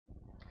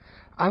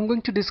I'm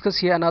going to discuss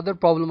here another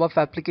problem of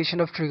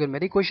application of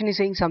trigonometry. Question is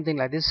saying something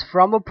like this.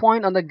 From a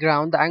point on the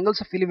ground, the angles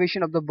of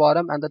elevation of the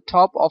bottom and the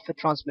top of a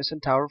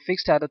transmission tower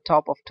fixed at the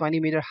top of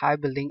 20-meter high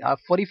building are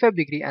 45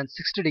 degree and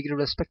 60 degree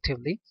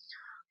respectively.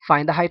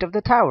 Find the height of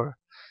the tower.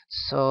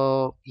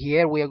 So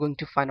here we are going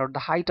to find out the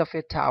height of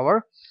a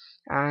tower,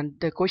 and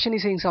the question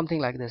is saying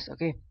something like this.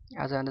 Okay,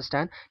 as I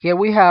understand, here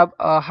we have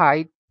a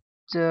height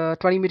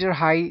 20-meter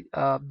high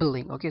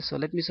building. Okay, so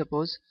let me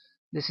suppose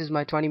this is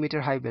my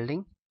 20-meter high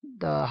building.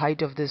 The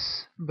height of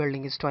this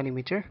building is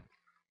 20-meter.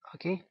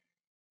 Okay,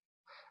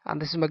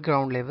 and this is my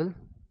ground level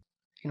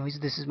in which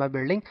this is my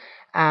building,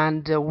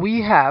 and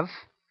we have,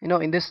 in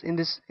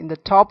the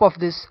top of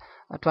this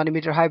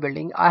 20-meter high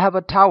building, I have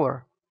a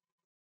tower,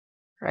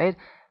 right?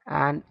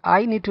 And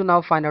I need to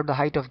now find out the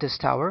height of this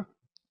tower.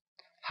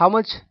 How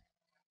much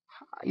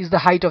is the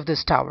height of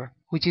this tower,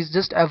 which is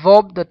just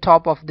above the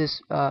top of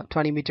this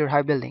 20-meter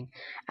high building?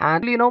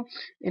 And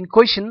in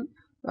question,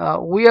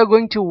 we are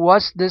going to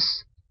watch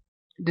this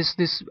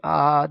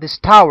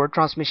tower,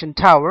 transmission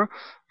tower,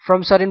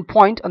 from certain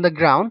point on the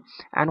ground,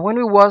 and when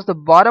we was the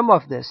bottom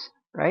of this,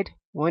 right,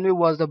 when we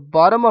was the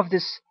bottom of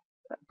this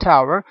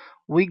tower,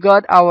 we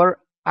got our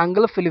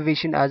angle of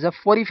elevation as a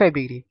 45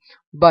 degree.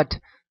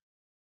 But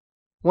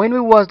when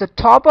we was the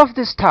top of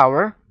this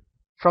tower,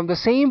 from the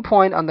same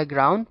point on the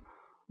ground,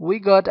 we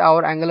got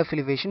our angle of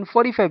elevation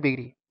 45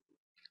 degree.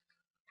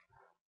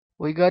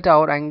 We got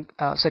our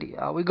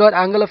we got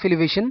angle of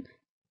elevation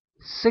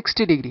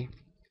 60 degree.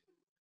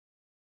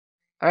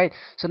 Alright,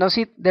 so now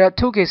see, there are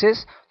two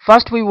cases.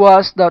 First, we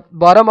was the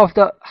bottom of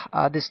the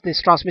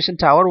this transmission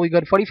tower, we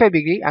got 45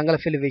 degree angle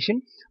of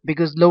elevation,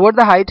 because lower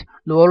the height,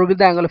 lower will be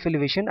the angle of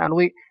elevation, and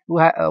we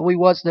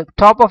was the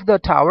top of the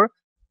tower,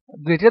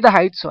 greater the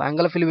height, so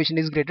angle of elevation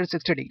is greater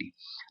 60 degree.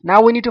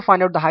 Now we need to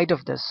find out the height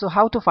of this. So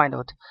how to find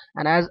out?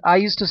 And as I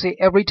used to say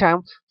every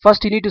time,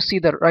 first you need to see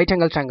the right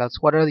angle triangles.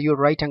 What are your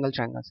right angle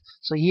triangles?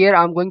 So here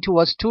I'm going to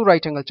watch two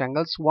right angle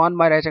triangles. One,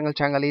 my right angle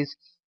triangle is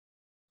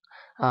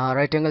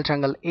right angle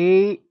triangle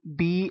A,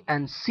 B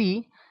and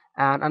C,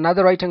 and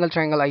another right angle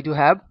triangle I do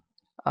have,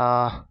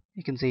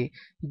 you can say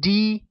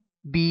D,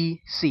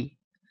 B, C.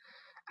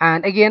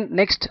 And again,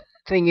 next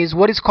thing is,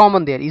 what is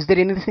common there? Is there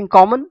anything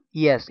common?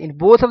 Yes, in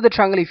both of the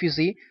triangle, if you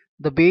see,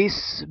 the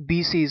base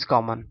BC is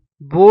common.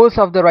 Both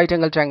of the right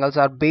angle triangles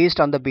are based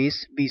on the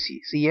base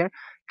BC. See here,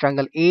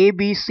 triangle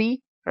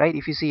ABC, right?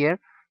 If you see here,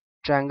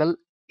 triangle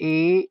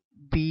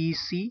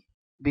ABC,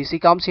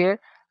 BC comes here,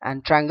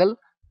 and triangle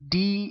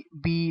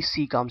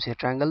DBC comes here.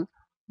 Triangle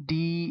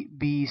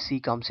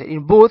DBC comes here.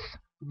 In both,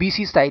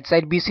 BC side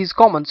BC is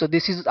common, so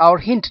this is our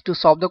hint to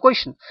solve the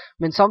question.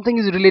 I mean, something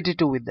is related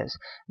to with this.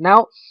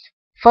 Now,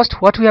 first,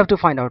 what we have to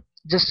find out?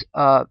 Just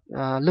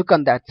look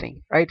on that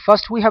thing, right?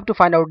 First, we have to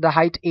find out the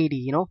height AD.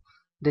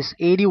 This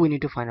AD we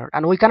need to find out,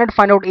 and we cannot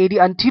find out AD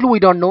until we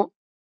don't know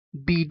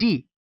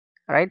BD,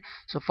 right?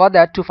 So for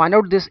that, to find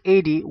out this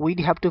AD, we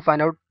have to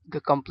find out the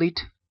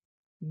complete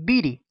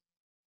BD,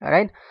 all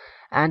right?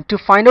 And to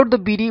find out the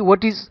BD,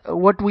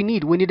 what we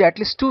need? We need at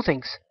least two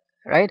things,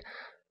 right?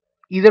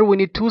 Either we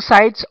need two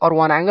sides, or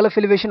one angle of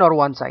elevation, or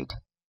one side.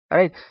 All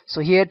right, so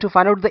here to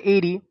find out the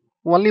AD,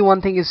 only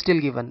one thing is still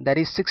given, that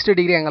is 60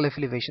 degree angle of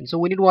elevation. So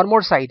we need one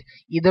more side.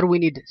 Either we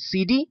need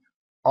CD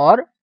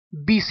or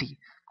BC.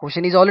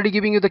 Question is already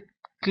giving you the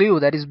clue,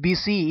 that is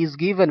BC is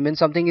given, means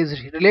something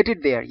is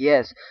related there.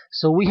 Yes,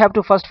 so we have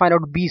to first find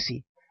out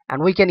BC,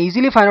 and we can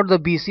easily find out the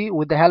BC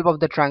with the help of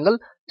the triangle,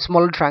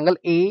 smaller triangle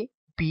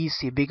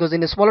ABC, because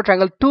in a smaller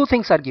triangle two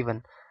things are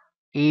given,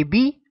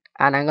 AB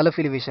and angle of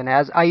elevation.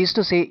 As I used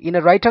to say, in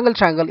a right angle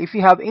triangle, if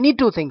you have any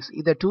two things,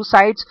 either two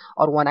sides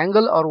or one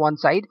angle or one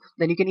side,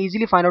 then you can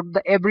easily find out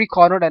the every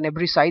corner and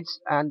every sides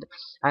and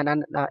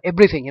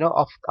everything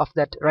of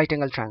that right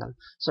angle triangle.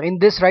 So in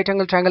this right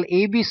angle triangle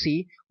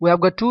ABC, we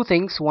have got two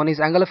things. One is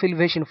angle of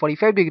elevation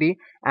 45 degree,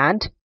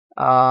 and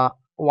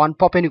one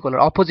perpendicular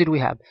opposite we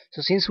have.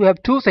 So since we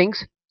have two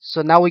things,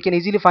 so now we can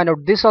easily find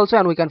out this also,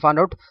 and we can find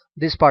out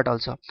this part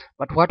also.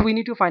 But what we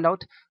need to find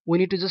out, we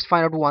need to just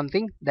find out one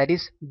thing, that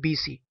is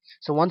BC.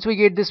 So once we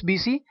get this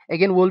BC,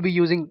 again we'll be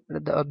using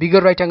the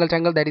bigger right angle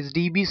triangle, that is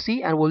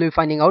DBC, and we'll be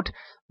finding out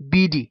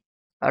BD.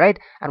 Alright,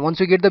 and once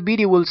we get the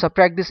BD, we'll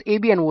subtract this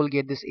AB and we'll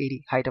get this AD,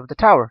 height of the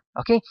tower.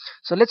 Okay,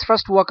 so let's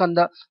first work on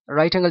the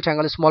right angle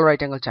triangle, small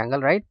right angle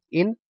triangle, right?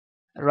 In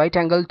right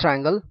angle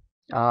triangle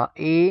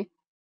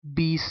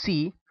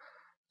ABC,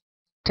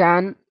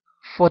 tan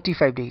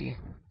 45 degree.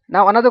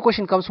 Now another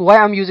question comes, why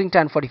I'm using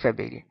tan 45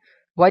 degree?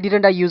 Why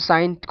didn't I use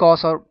sine,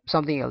 cos or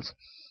something else?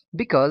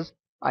 Because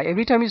I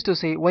every time used to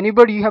say,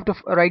 whenever you have to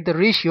write the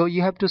ratio,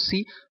 you have to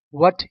see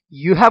what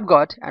you have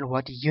got and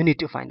what you need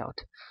to find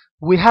out.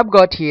 We have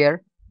got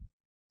here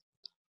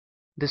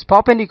this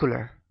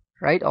perpendicular,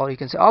 right, or you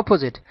can say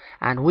opposite,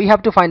 and we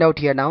have to find out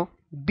here now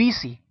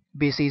BC.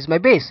 BC is my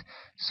base,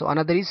 so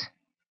another is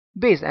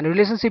base, and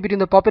relationship between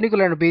the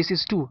perpendicular and base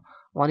is 2.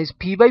 One is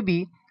P by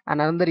B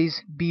and another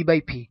is B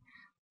by P.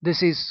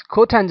 this is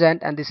cotangent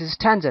and this is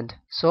tangent.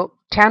 So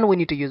tan we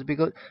need to use,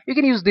 because you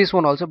can use this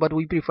one also, but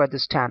we prefer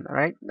this tan.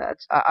 Right,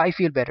 that's I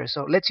feel better,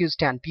 so let's use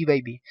tan, P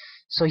by B.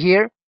 So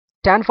here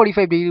tan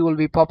 45 degree will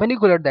be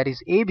perpendicular, that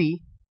is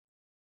AB,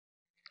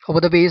 over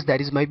the base,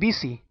 that is my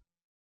BC.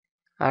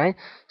 Alright,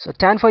 so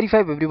tan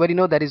 45, everybody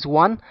know that is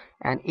 1,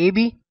 and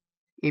AB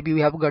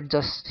we have got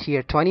just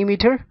here 20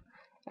 meter,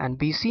 and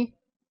BC,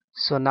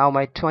 so now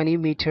my 20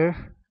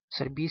 meter,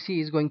 sorry,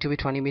 BC is going to be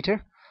 20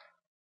 meter.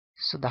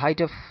 So the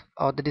height of,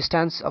 or the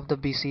distance of the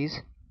BC is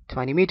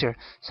 20 meter.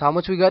 So how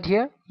much we got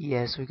here?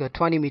 Yes, we got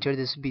 20 meter,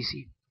 this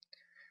BC.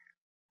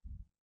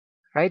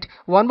 Right,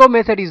 one more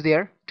method is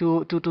there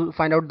to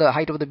find out the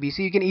height of the BC.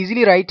 You can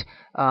easily write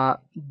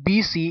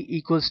BC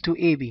equals to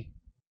AB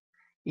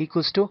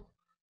equals to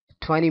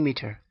 20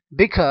 meter,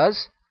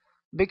 because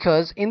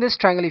in this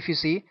triangle, if you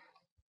see,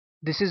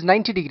 this is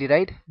 90 degree,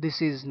 right?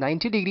 This is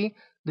 90 degree,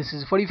 this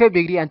is 45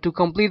 degree, and to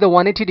complete the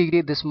 180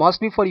 degree, this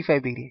must be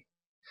 45 degree.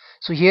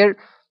 So here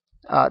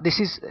this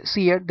is,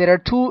 see here, there are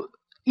two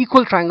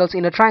equal triangles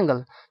in a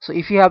triangle. So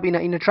if you have in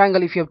a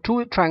triangle, if you have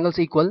two triangles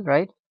equal,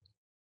 right,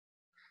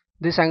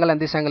 this angle and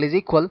this angle is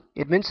equal,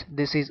 it means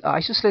this is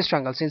isosceles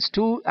triangle. Since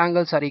two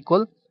angles are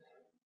equal,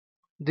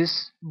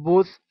 these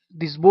both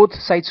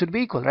sides should be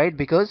equal, right?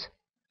 Because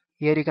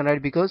here you can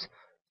write, because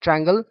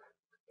triangle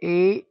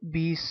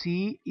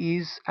ABC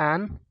is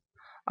an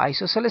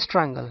isosceles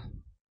triangle.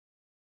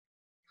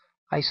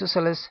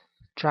 Isosceles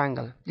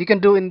triangle. You can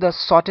do in the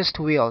shortest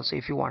way also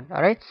if you want.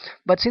 All right,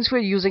 but since we're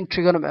using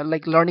trigonometry,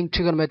 like learning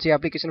trigonometry,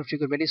 application of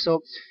trigonometry,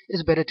 so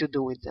it's better to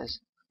do with this.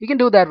 You can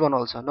do that one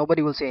also,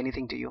 nobody will say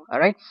anything to you. All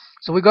right,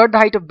 so we got the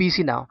height of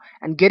BC now,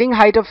 and getting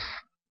height of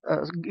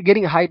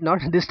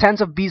not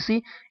distance of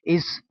BC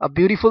is a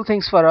beautiful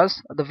things for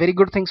us, the very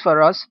good things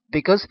for us,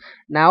 because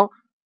now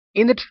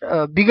in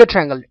the bigger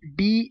triangle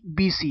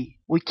DBC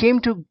we came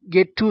to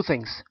get two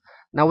things.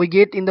 Now we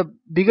get, in the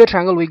bigger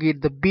triangle, we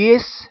get the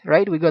base,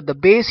 right? We got the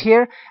base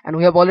here, and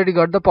we have already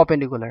got the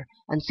perpendicular.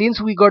 And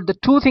since we got the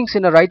two things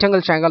in a right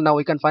angle triangle, now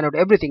we can find out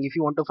everything. If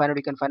you want to find out,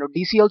 you can find out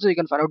DC also, you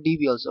can find out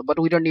DB also, but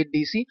we don't need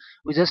DC.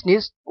 We just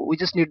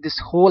need this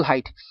whole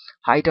height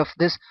of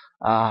this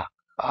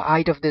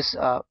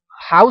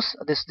house,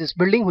 this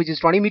building, which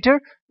is 20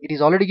 meter. It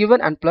is already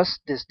given, and plus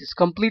this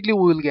completely we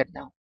will get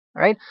now.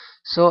 All right,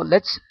 so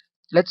let's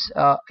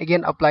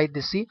again apply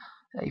this. See,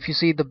 if you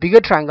see the bigger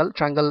triangle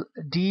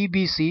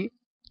DBC,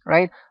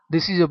 right,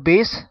 this is your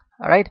base.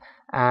 All right,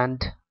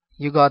 and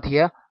you got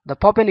here the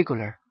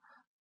perpendicular,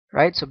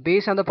 right? So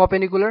base and the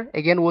perpendicular,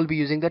 again we'll be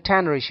using the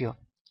tan ratio.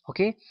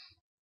 Okay,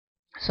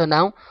 so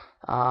now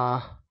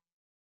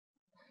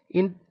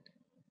in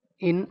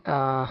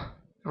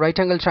right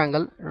angle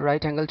triangle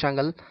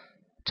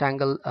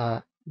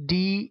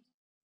DBC,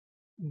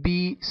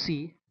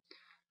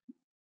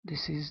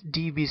 this is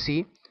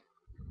DBC,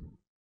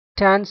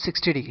 tan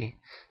 60 degree.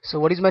 So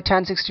what is my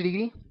tan 60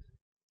 degree?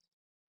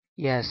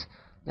 Yes,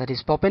 that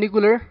is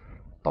perpendicular.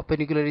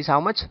 Perpendicular is how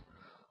much?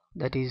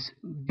 That is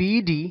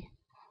BD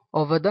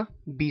over the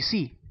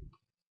BC.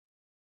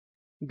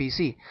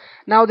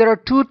 Now there are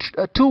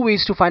two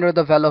ways to find out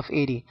the value of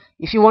AD.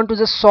 If you want to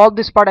just solve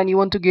this part and you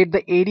want to get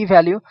the AD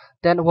value,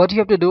 then what you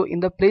have to do, in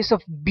the place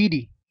of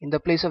BD, in the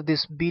place of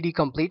this BD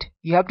complete,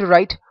 you have to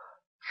write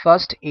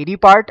first AD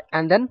part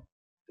and then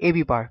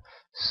AB part.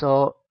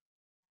 So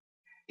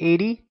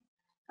AD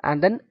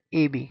and then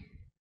AB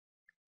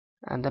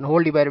and then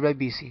whole divided by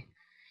BC.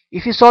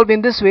 If you solve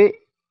in this way,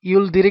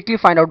 you'll directly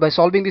find out, by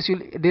solving this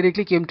you'll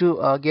directly came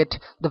to get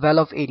the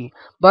value of AD.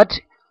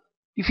 But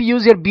if you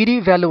use your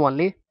BD value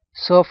only,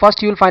 so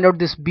first you will find out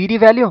this BD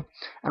value,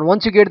 and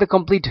once you get the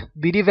complete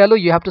BD value,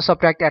 you have to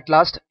subtract at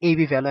last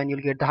AB value, and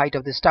you'll get the height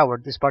of this tower.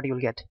 This part you'll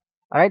get.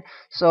 Alright,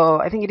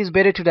 so I think it is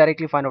better to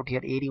directly find out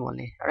here AD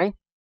only. Alright,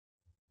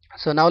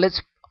 so now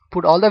let's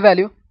put all the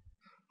value.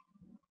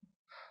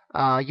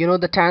 You know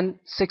the tan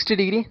 60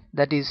 degree,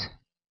 that is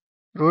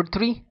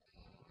 √3,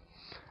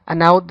 and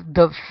now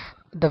the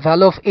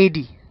value of AD.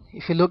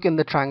 If you look in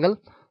the triangle,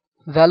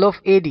 value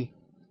of AD,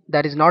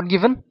 that is not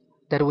given,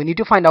 that we need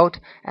to find out,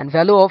 and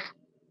value of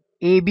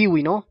AB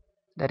we know,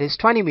 that is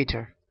 20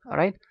 meter.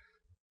 Alright,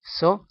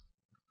 so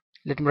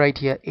let me write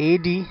here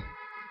AD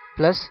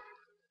plus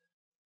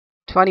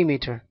 20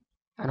 meter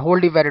and whole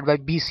divided by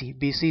BC.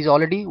 BC is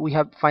already, we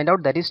have find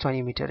out, that is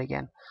 20 meter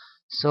again.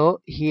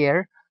 So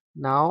here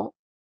now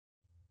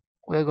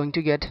we are going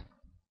to get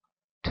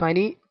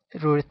 20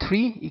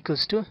 √3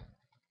 equals to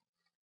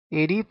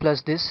AD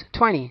plus this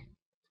 20.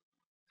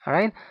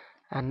 Alright,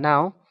 and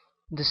now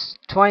this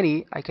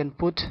 20 I can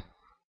put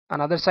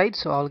another side,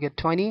 so I'll get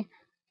 20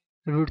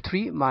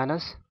 √3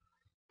 minus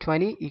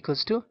 20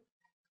 equals to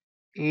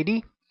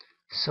AD.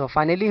 So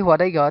finally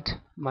what I got,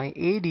 my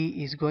AD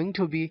is going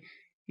to be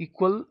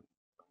equal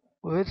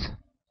with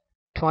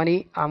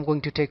 20. I'm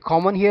going to take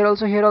common here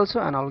also,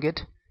 and I'll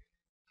get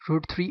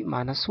 √3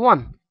 minus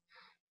 1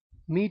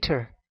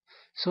 meter.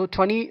 So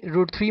 20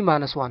 √3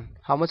 minus 1,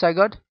 how much I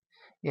got?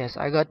 Yes,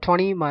 I got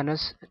 20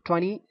 minus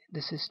 20,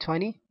 this is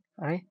 20.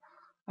 Alright,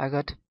 I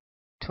got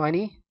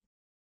 20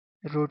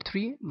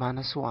 √3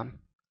 minus 1.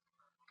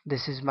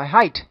 this is my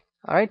height.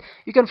 All right,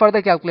 you can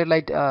further calculate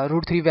like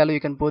root 3 value you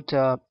can put,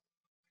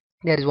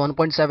 there is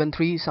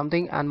 1.73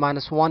 something, and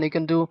minus 1 you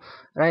can do,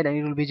 right, and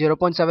it will be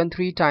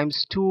 0.73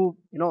 times 2,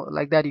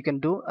 like that you can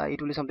do, it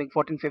will be something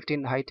 14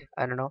 15 height,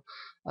 I don't know,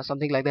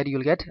 something like that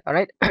you'll get. All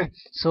right.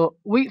 So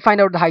we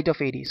find out the height of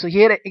AD. So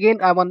here again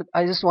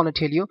I just want to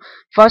tell you,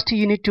 first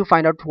you need to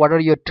find out what are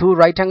your two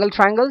right angle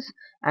triangles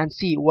and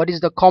see what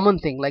is the common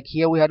thing. Like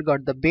here we had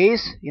got the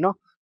base,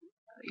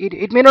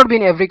 it may not be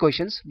in every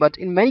questions, but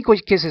in many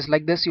cases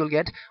like this you'll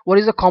get what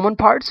is the common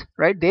parts,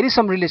 right? There is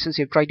some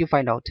relationship, try to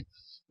find out.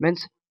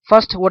 Means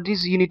first what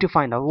is you need to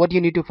find out, what you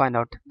need to find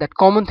out, that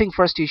common thing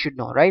first you should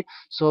know, right?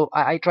 So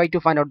I try to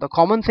find out the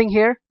common thing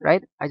here,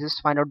 right? I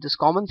just find out this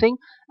common thing,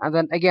 and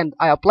then again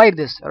I applied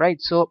this, right?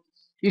 So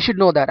you should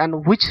know that,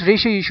 and which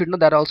ratio you should know,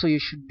 that also you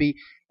should be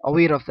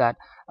aware of that.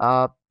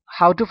 uh,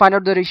 how to find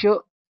out the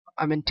ratio,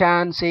 I mean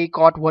tan, say,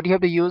 cot, what you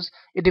have to use,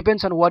 it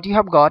depends on what you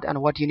have got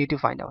and what you need to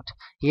find out.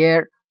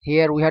 Here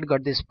we had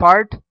got this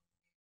part,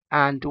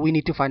 and we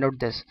need to find out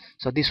this.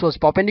 So this was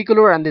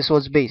perpendicular and this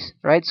was base,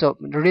 right? So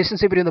the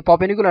relationship between the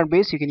perpendicular and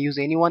base, you can use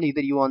anyone,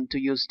 either you want to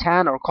use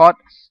tan or cot,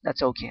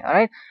 that's okay. All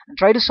right, and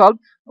try to solve.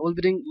 We'll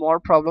be doing more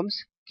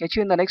problems. Catch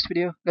you in the next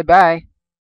video. Goodbye.